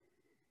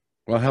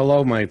Well,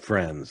 hello, my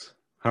friends.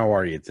 How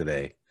are you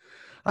today?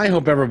 I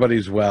hope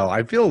everybody's well.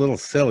 I feel a little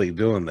silly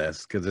doing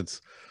this because it's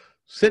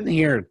sitting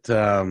here at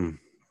time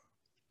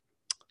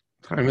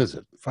is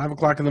it 5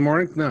 o'clock in the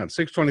morning? No, it's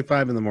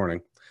 6:25 in the morning.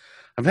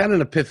 I've had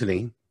an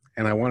epiphany,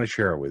 and I want to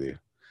share it with you.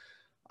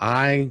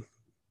 I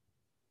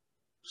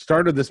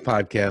started this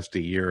podcast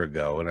a year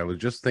ago, and I was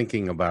just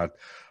thinking about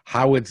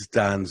how it's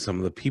done, some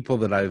of the people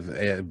that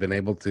I've been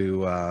able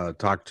to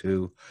talk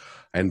to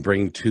and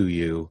bring to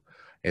you,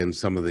 and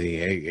some of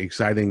the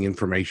exciting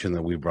information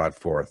that we brought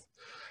forth.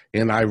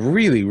 And I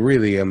really,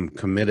 really am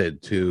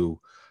committed to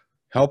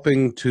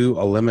helping to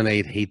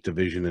eliminate hate,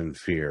 division, and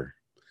fear.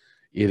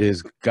 It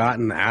has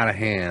gotten out of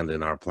hand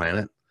in our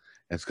planet.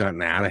 It's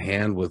gotten out of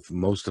hand with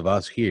most of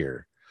us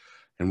here.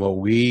 And what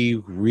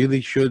we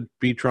really should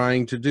be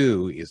trying to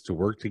do is to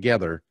work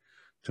together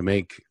to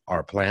make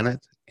our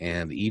planet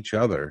and each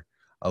other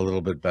a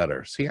little bit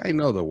better. See, I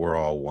know that we're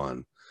all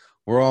one.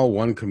 We're all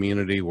one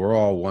community. We're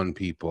all one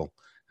people.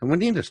 And we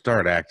need to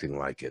start acting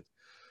like it.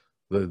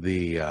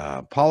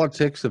 The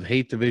politics of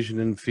hate,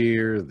 division, and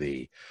fear,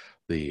 the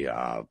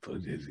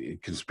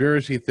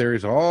conspiracy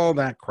theories, all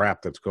that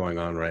crap that's going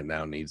on right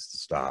now needs to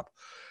stop.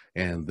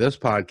 And this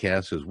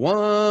podcast is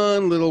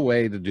one little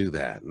way to do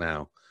that.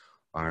 Now,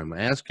 I'm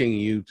asking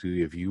you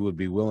to, if you would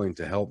be willing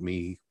to help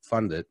me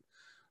fund it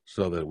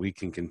so that we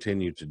can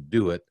continue to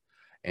do it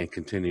and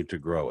continue to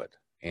grow it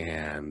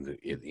and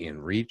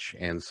in reach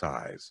and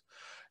size.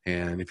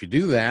 And if you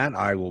do that,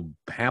 I will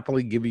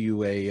happily give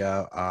you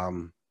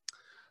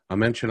a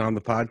mention on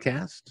the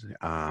podcast.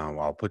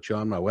 I'll put you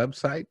on my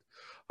website.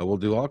 I will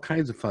do all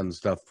kinds of fun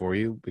stuff for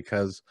you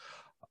because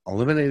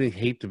eliminating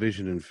hate,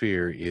 division, and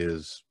fear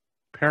is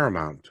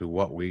paramount to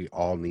what we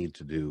all need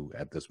to do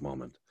at this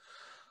moment.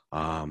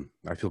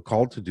 I feel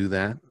called to do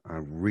that. I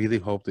really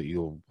hope that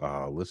you'll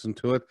listen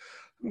to it.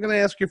 I'm going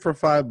to ask you for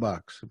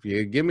 $5. If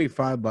you give me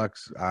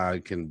 $5, I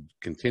can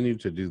continue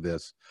to do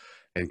this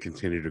and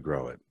continue to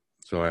grow it.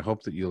 So I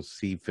hope that you'll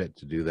see fit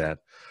to do that.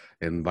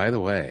 And by the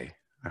way,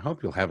 I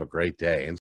hope you'll have a great day. And